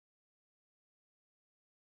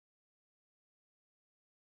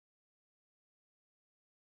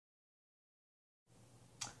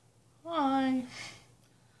Hi.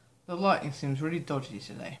 The lighting seems really dodgy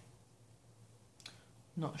today.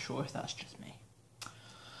 Not sure if that's just me.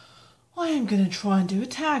 I am going to try and do a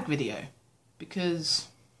tag video because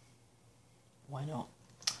why not?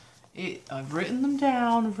 I've written them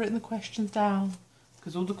down, I've written the questions down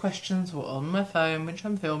because all the questions were on my phone, which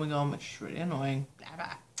I'm filming on, which is really annoying. Blah,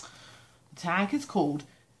 blah. The tag is called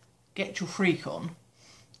Get Your Freak On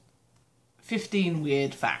 15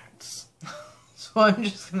 Weird Facts. So I'm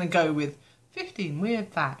just going to go with 15 weird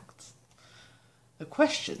facts. The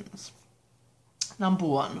questions. Number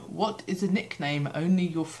 1. What is a nickname only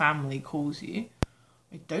your family calls you?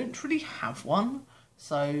 I don't really have one,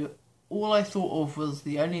 so all I thought of was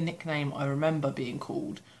the only nickname I remember being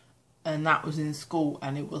called, and that was in school,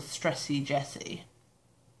 and it was Stressy Jessie.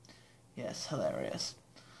 Yes, hilarious.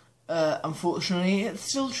 Unfortunately, it's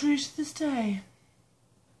still true to this day.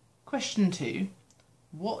 Question 2.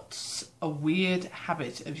 What's a weird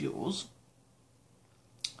habit of yours?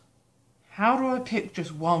 How do I pick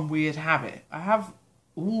just one weird habit? I have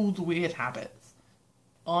all the weird habits.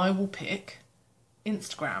 I will pick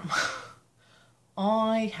Instagram.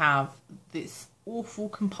 I have this awful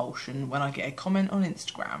compulsion when I get a comment on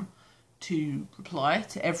Instagram to reply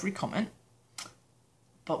to every comment.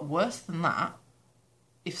 But worse than that,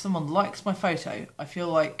 if someone likes my photo, I feel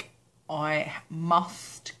like I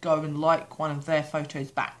must go and like one of their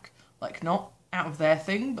photos back. Like, not out of their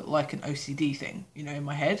thing, but like an OCD thing. You know, in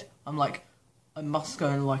my head, I'm like, I must go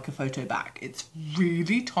and like a photo back. It's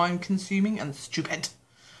really time consuming and stupid.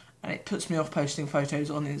 And it puts me off posting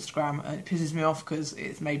photos on Instagram, and it pisses me off because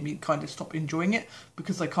it's made me kind of stop enjoying it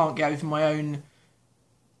because I can't get over my own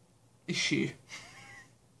issue.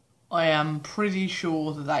 I am pretty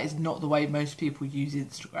sure that that is not the way most people use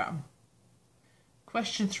Instagram.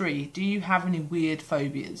 Question 3. Do you have any weird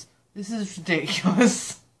phobias? This is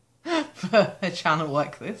ridiculous for a channel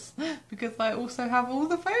like this because I also have all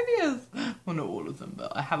the phobias. Well, not all of them,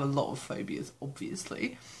 but I have a lot of phobias,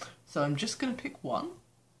 obviously. So I'm just going to pick one.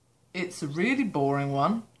 It's a really boring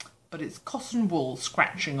one, but it's cotton wool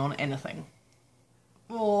scratching on anything.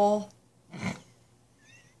 Oh.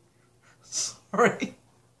 Sorry.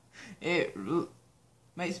 It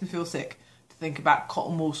makes me feel sick to think about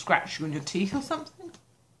cotton wool scratching on your teeth or something.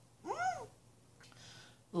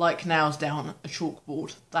 Like nails down a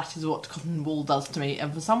chalkboard. That is what cotton wool does to me.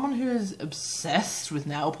 And for someone who is obsessed with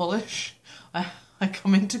nail polish, I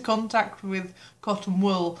come into contact with cotton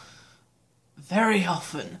wool very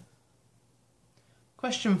often.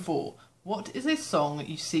 Question 4. What is a song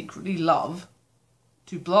you secretly love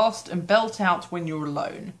to blast and belt out when you're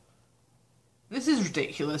alone? This is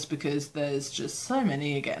ridiculous because there's just so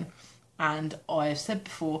many again. And I've said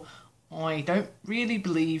before, I don't really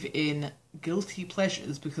believe in guilty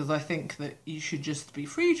pleasures because I think that you should just be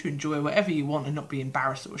free to enjoy whatever you want and not be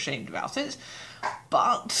embarrassed or ashamed about it.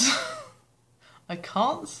 But I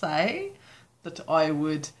can't say that I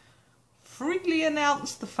would freely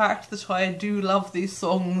announce the fact that I do love these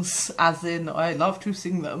songs, as in I love to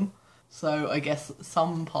sing them. So I guess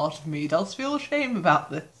some part of me does feel shame about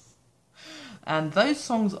this. And those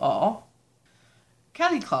songs are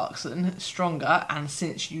Kelly Clarkson, Stronger, and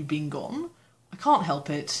Since You've Been Gone. I can't help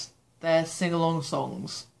it. They're sing-along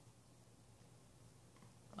songs.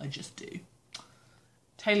 I just do.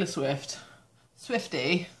 Taylor Swift.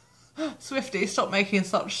 Swiftie. Swiftie, stop making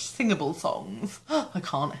such singable songs. I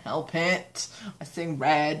can't help it. I sing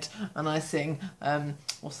Red, and I sing,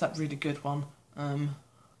 what's that really good one?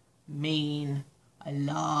 Mean. I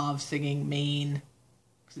love singing Mean,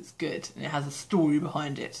 because it's good, and it has a story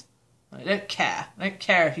behind it. I don't care. I don't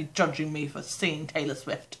care if you're judging me for singing Taylor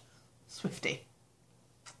Swift. Swiftie.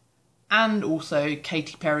 And also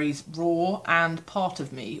Katy Perry's Raw and Part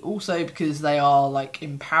of Me. Also because they are like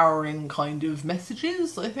empowering kind of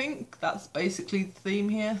messages, I think. That's basically the theme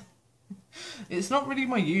here. It's not really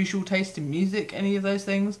my usual taste in music, any of those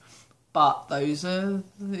things. But those are,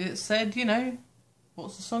 it said, you know,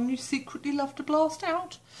 what's the song you secretly love to blast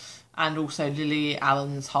out? And also Lily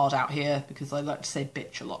Allen's Hard Out Here, because I like to say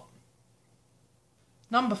bitch a lot.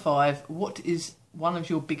 Number 5, what is one of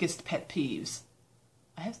your biggest pet peeves?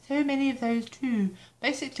 I have so many of those too.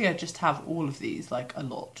 Basically, I just have all of these, like, a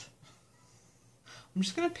lot. I'm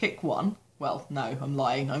just going to pick one. Well, no, I'm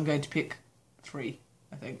lying. I'm going to pick 3,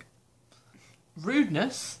 I think.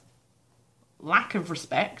 Rudeness, lack of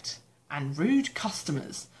respect, and rude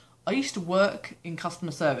customers. I used to work in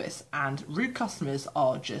customer service, and rude customers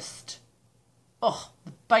are just,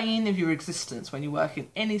 the bane of your existence when you work in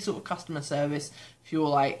any sort of customer service. If you're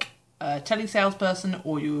like a telesalesperson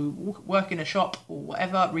or you work in a shop or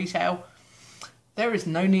whatever, retail, there is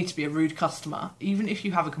no need to be a rude customer. Even if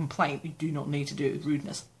you have a complaint, you do not need to do it with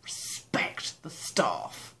rudeness. Respect the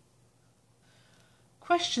staff.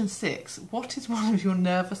 Question 6. What is one of your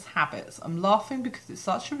nervous habits? I'm laughing because it's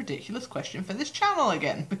such a ridiculous question for this channel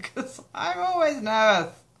again, because I'm always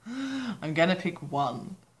nervous. I'm going to pick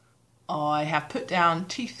one. I have put down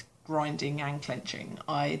teeth grinding and clenching.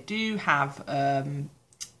 I do have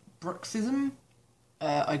bruxism.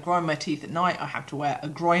 I grind my teeth at night. I have to wear a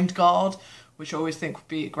grind guard, which I always think would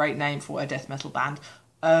be a great name for a death metal band.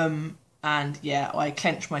 And yeah, I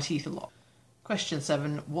clench my teeth a lot. Question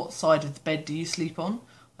 7. What side of the bed do you sleep on?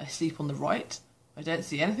 I sleep on the right. I don't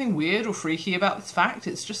see anything weird or freaky about this fact.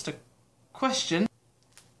 It's just a question.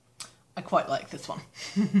 I quite like this one.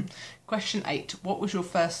 Question 8. What was your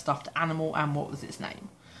first stuffed animal and what was its name?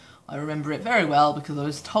 I remember it very well because I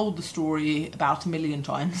was told the story about 1,000,000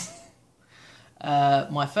 times.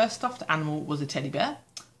 My first stuffed animal was a teddy bear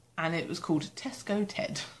and it was called Tesco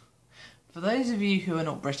Ted. For those of you who are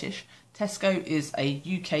not British, Tesco is a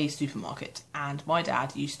UK supermarket and my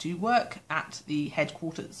dad used to work at the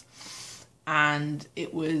headquarters, and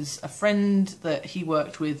it was a friend that he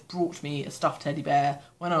worked with brought me a stuffed teddy bear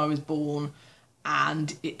when I was born,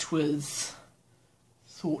 and it was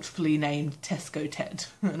thoughtfully named Tesco Ted,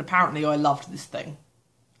 and apparently I loved this thing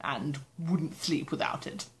and wouldn't sleep without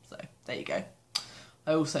it, so there you go.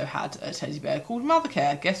 I also had a teddy bear called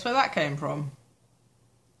Mothercare. Guess where that came from?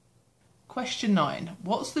 Question 9.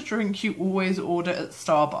 What's the drink you always order at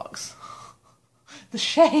Starbucks? The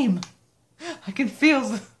shame! I can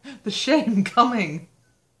feel the shame coming.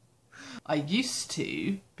 I used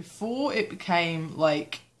to, before it became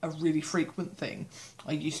like a really frequent thing,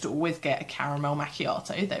 I used to always get a caramel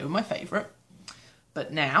macchiato. They were my favourite.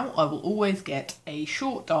 But now I will always get a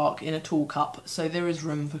short dark in a tall cup, so there is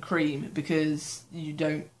room for cream, because you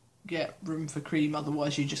don't get room for cream,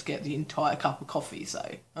 otherwise you just get the entire cup of coffee.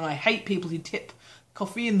 So, and I hate people who tip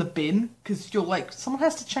coffee in the bin, because you're like, someone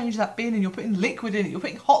has to change that bin and you're putting liquid in it, you're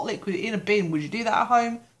putting hot liquid in a bin. Would you do that at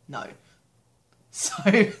home? No.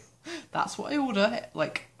 So that's what I order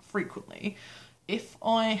like frequently. If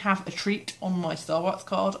I have a treat on my Starbucks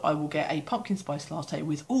card, I will get a pumpkin spice latte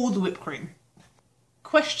with all the whipped cream.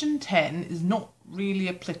 Question 10 is not really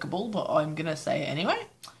applicable, but I'm gonna say it anyway.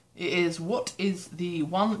 It is, what is the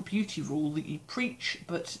one beauty rule that you preach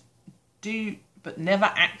but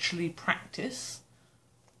never actually practice?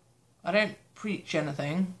 I don't preach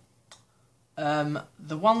anything.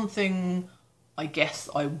 The one thing I guess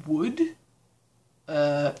I would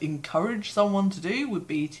encourage someone to do would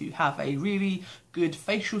be to have a really good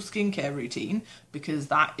facial skincare routine, because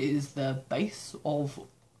that is the base of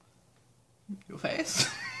your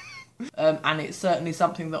face. And it's certainly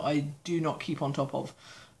something that I do not keep on top of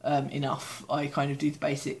enough. I kind of do the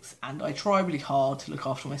basics and I try really hard to look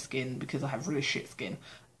after my skin because I have really shit skin,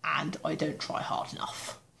 and I don't try hard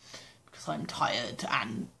enough because I'm tired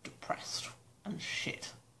and depressed and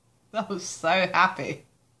shit. I was so happy.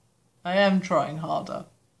 I am trying harder.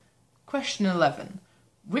 Question 11.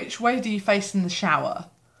 Which way do you face in the shower?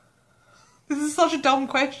 This is such a dumb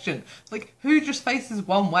question. Like, who just faces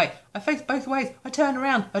one way? I face both ways. I turn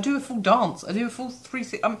around. I do a full dance. I do a full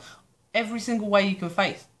 360. Every single way you can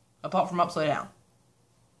face, apart from upside down.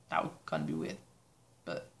 That would kind of be weird.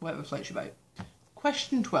 But whatever floats your boat.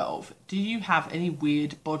 Question 12. Do you have any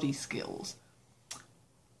weird body skills?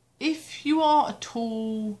 If you are at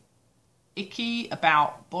all icky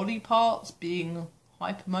about body parts being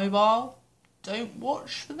hypermobile, don't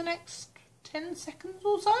watch for the next 10 seconds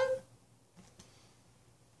or so.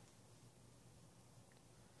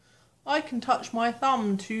 I can touch my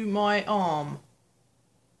thumb to my arm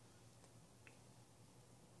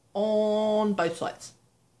on both sides.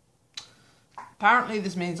 Apparently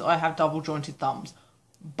this means I have double jointed thumbs,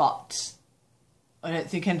 but I don't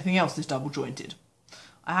think anything else is double jointed.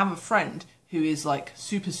 I have a friend who is like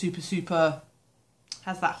super,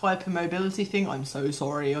 has that hypermobility thing. I'm so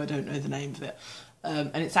sorry, I don't know the name of it.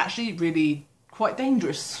 And it's actually really quite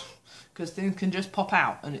dangerous because things can just pop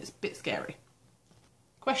out and it's a bit scary.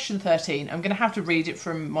 Question 13. I'm going to have to read it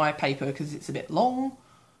from my paper because it's a bit long.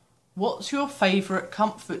 What's your favourite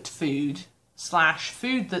comfort food /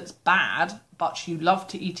 food that's bad but you love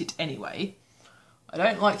to eat it anyway? I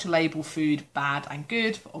don't like to label food bad and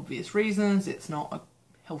good for obvious reasons. It's not a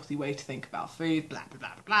healthy way to think about food, blah, blah,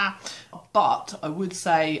 blah, blah, blah. But I would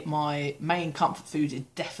say my main comfort food is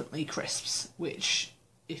definitely crisps, which,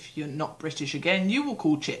 if you're not British again, you will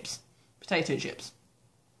call chips. Potato chips.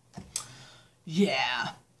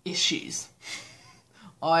 Yeah, issues.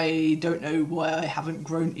 I don't know why I haven't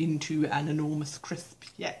grown into an enormous crisp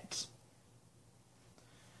yet.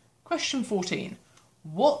 Question 14.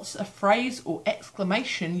 What's a phrase or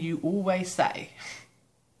exclamation you always say?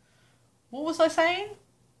 What was I saying?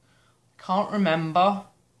 Can't remember.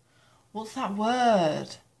 What's that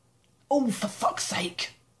word? Oh, for fuck's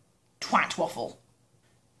sake. Twat waffle.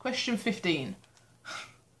 Question 15.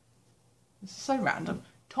 This is so random.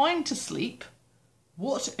 Time to sleep.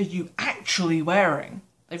 What are you actually wearing?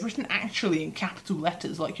 They've written actually in capital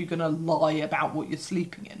letters, like you're gonna lie about what you're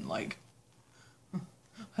sleeping in. Like,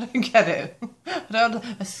 I don't get it. I don't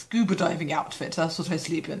a scuba diving outfit. That's what I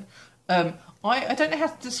sleep in. I don't know how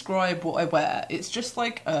to describe what I wear. It's just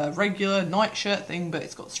like a regular nightshirt thing, but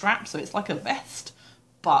it's got straps, so it's like a vest,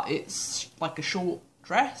 but it's like a short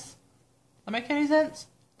dress. Does that make any sense?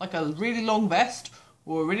 Like a really long vest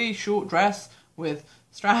or a really short dress with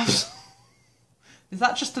straps. Is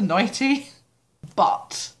that just a nightie?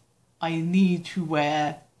 But I need to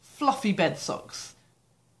wear fluffy bed socks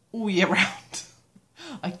all year round.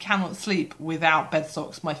 I cannot sleep without bed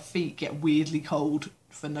socks. My feet get weirdly cold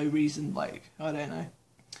for no reason, like, I don't know.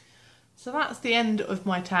 So that's the end of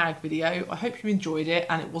my tag video. I hope you enjoyed it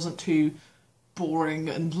and it wasn't too boring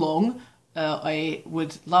and long. I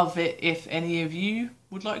would love it if any of you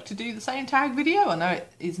would like to do the same tag video. I know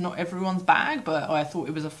it is not everyone's bag, but I thought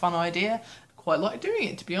it was a fun idea. I quite like doing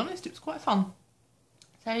it, to be honest. It was quite fun.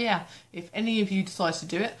 So yeah, if any of you decide to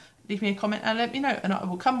do it, leave me a comment and let me know, and I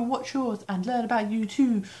will come and watch yours and learn about you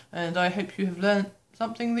too. And I hope you have learned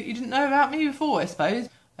something that you didn't know about me before, I suppose.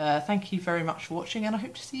 Thank you very much for watching, and I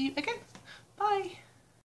hope to see you again. Bye.